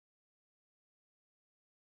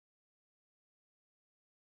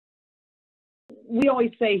we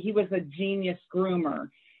always say he was a genius groomer.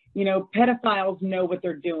 You know, pedophiles know what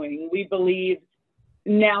they're doing. We believe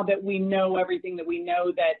now that we know everything that we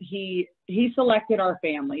know, that he selected our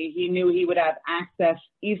family. He knew he would have access,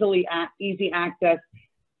 easier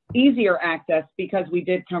access, because we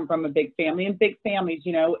did come from a big family, and big families,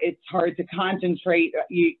 you know, it's hard to concentrate.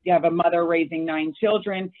 You have a mother raising 9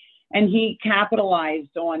 children, and he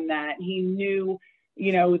capitalized on that. He knew,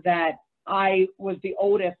 you know, that I was the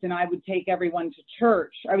oldest and I would take everyone to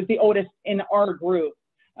church. I was the oldest in our group.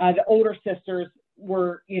 The older sisters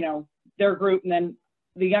were, you know, their group, and then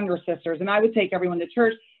the younger sisters, and I would take everyone to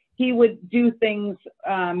church. He would do things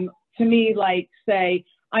to me like say,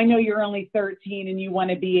 I know you're only 13 and you want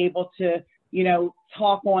to be able to, you know,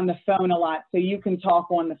 talk on the phone a lot, so you can talk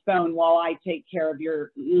on the phone while I take care of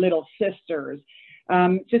your little sisters.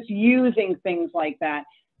 Just using things like that.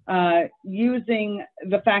 Using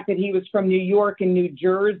the fact that he was from New York and New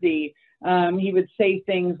Jersey. He would say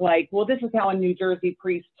things like, well, this is how a New Jersey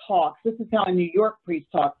priest talks. This is how a New York priest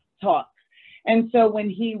talks. And so when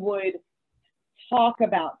he would talk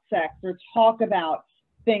about sex or talk about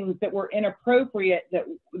things that were inappropriate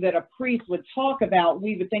that a priest would talk about,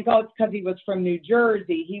 we would think, oh, it's because he was from New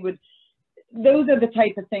Jersey. Those are the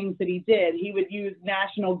type of things that he did. He would use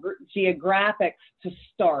National Geographic to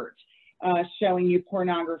start showing you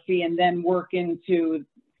pornography, and then work into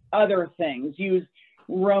other things, use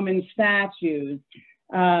Roman statues.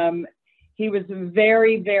 He was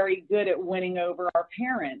very, very good at winning over our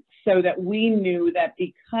parents, so that we knew that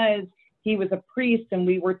because he was a priest, and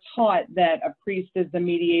we were taught that a priest is the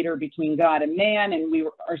mediator between God and man, and we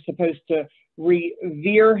are supposed to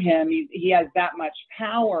revere him. He has that much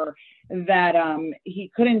power that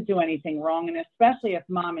he couldn't do anything wrong. And especially if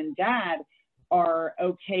mom and dad are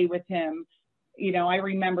okay with him. You know, I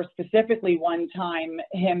remember specifically one time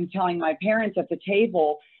him telling my parents at the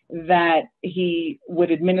table that he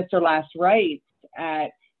would administer last rites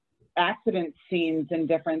at accident scenes and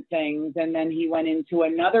different things. And then he went into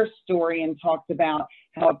another story and talked about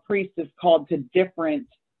how a priest is called to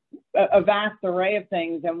a vast array of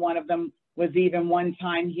things. And one of them was even one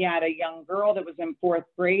time he had a young girl that was in 4th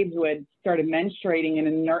grade who had started menstruating, and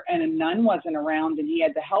a nun wasn't around, and he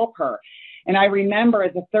had to help her. And I remember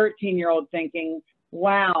as a 13-year-old thinking,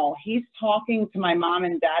 wow, he's talking to my mom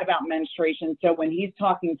and dad about menstruation. So when he's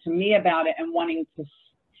talking to me about it and wanting to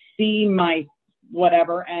see my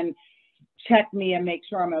whatever and check me and make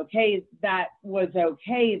sure I'm okay, that was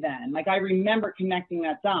okay then. Like, I remember connecting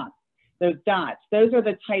those dots. Those are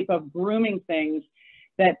the type of grooming things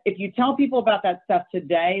that if you tell people about that stuff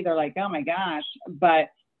today, they're like, oh my gosh. But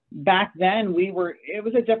back then it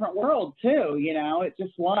was a different world too, you know, it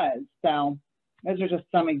just was. So those are just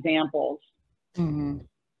some examples. Mm-hmm.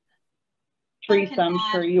 Teresa, I'm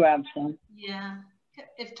sure you have some. Yeah.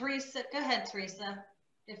 If Teresa, go ahead, Teresa,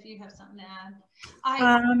 if you have something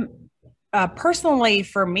to add. Personally,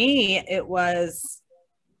 for me, it was,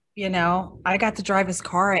 you know, I got to drive his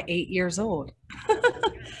car at 8 years old.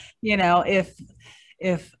 You know,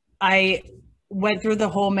 if I went through the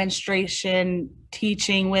whole menstruation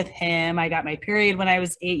teaching with him, I got my period when I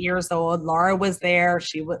was 8 years old. Lara was there.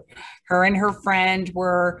 Her and her friend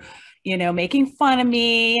were, you know, making fun of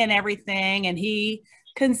me and everything. And he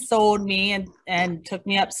consoled me and took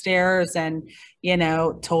me upstairs and, you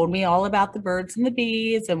know, told me all about the birds and the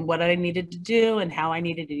bees and what I needed to do and how I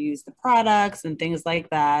needed to use the products and things like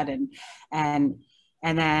that. And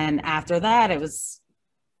then after that, it was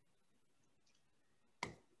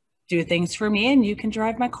do things for me and you can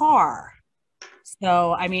drive my car.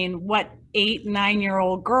 So, I mean, what 8,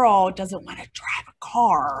 9-year-old girl doesn't want to drive a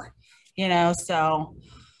car, you know? So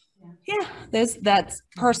yeah, those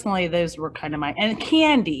were kind of and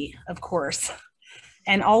Candy, of course,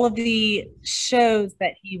 and all of the shows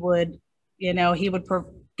that he would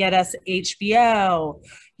get us HBO.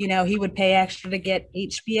 You know, he would pay extra to get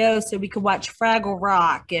HBO so we could watch Fraggle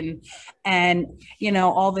Rock and you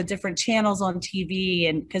know, all the different channels on TV,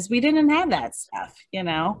 and because we didn't have that stuff, you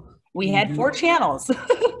know, we had 4 channels.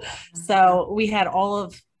 So we had all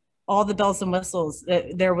the bells and whistles.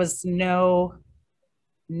 There was no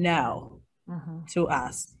to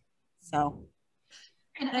us. So,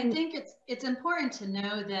 and I think it's important to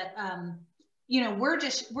know that you know,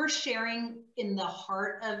 we're sharing in the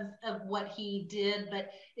heart of what he did,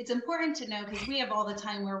 but it's important to know, because we have all the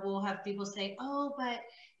time where we'll have people say, oh, but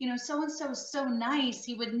you know, so and so is so nice,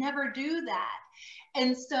 he would never do that.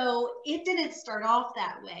 And so it didn't start off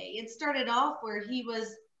that way. It started off where he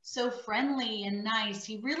was so friendly and nice.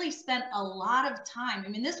 He really spent a lot of time. I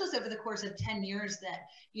mean, this was over the course of 10 years that,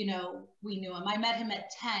 you know, we knew him. I met him at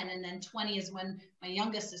 10, and then 20 is when my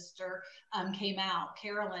youngest sister came out,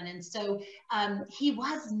 Carolyn. And so he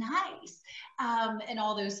was nice and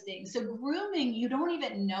all those things. So grooming, you don't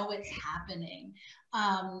even know it's happening.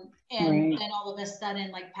 And then all of a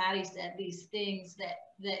sudden, like Patty said, these things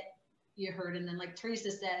that you heard, and then like Teresa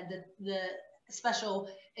said, the special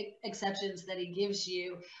exceptions that he gives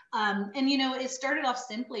you. And, you know, it started off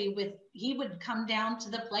simply with, he would come down to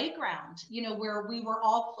the playground, you know, where we were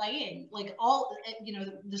all playing, like all, you know,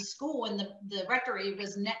 the school and the rectory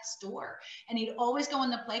was next door. And he'd always go on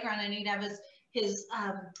the playground, and he'd have his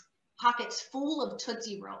pockets full of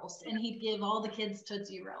Tootsie Rolls, and he'd give all the kids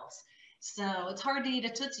Tootsie Rolls. So it's hard to eat a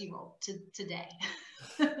Tootsie Roll today.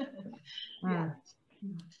 Yeah.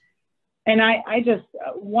 And I just,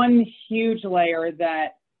 one huge layer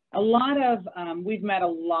that a lot of, we've met a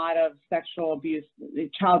lot of sexual abuse,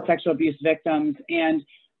 child sexual abuse victims, and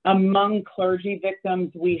among clergy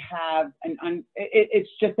victims, we have it's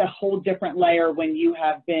just a whole different layer when you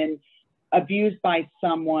have been abused by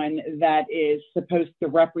someone that is supposed to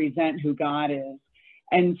represent who God is.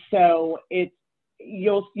 And so it's,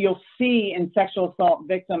 you'll see in sexual assault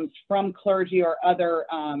victims from clergy or other,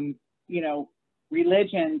 you know,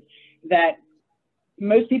 religions, that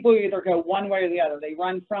most people either go one way or the other. They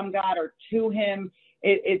run from God or to him.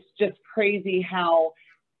 It's just crazy how,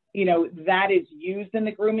 you know, that is used in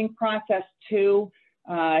the grooming process too.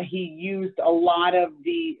 He used a lot of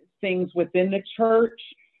the things within the church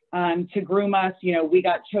to groom us. You know, we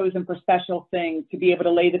got chosen for special things, to be able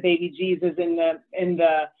to lay the baby Jesus in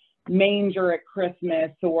the manger at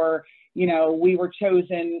Christmas, or, you know, we were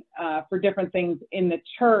chosen for different things in the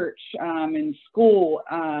church, in school,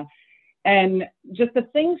 and just the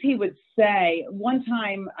things he would say. One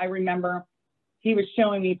time I remember he was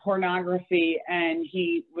showing me pornography, and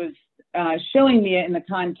he was showing me it in the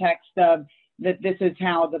context of that this is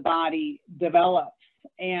how the body develops.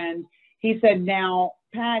 And he said, now,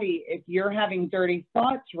 Patty, if you're having dirty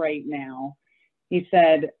thoughts right now, he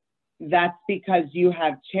said, that's because you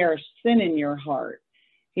have cherished sin in your heart.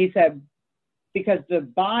 He said, because the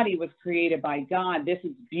body was created by God. This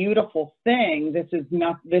is a beautiful thing. This is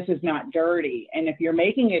not dirty. And if you're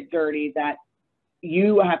making it dirty, that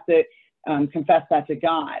you have to confess that to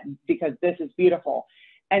God, because this is beautiful.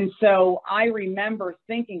 And so I remember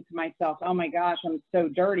thinking to myself, oh my gosh, I'm so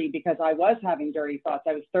dirty, because I was having dirty thoughts.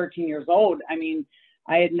 I was 13 years old. I mean,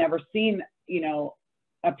 I had never seen, you know,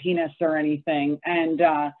 a penis or anything.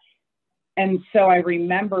 And so I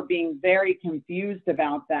remember being very confused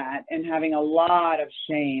about that, and having a lot of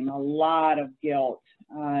shame, a lot of guilt.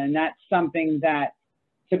 And that's something that,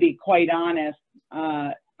 to be quite honest,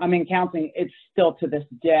 I'm in counseling, it's still to this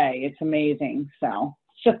day. It's amazing. So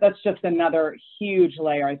that's just another huge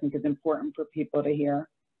layer I think is important for people to hear.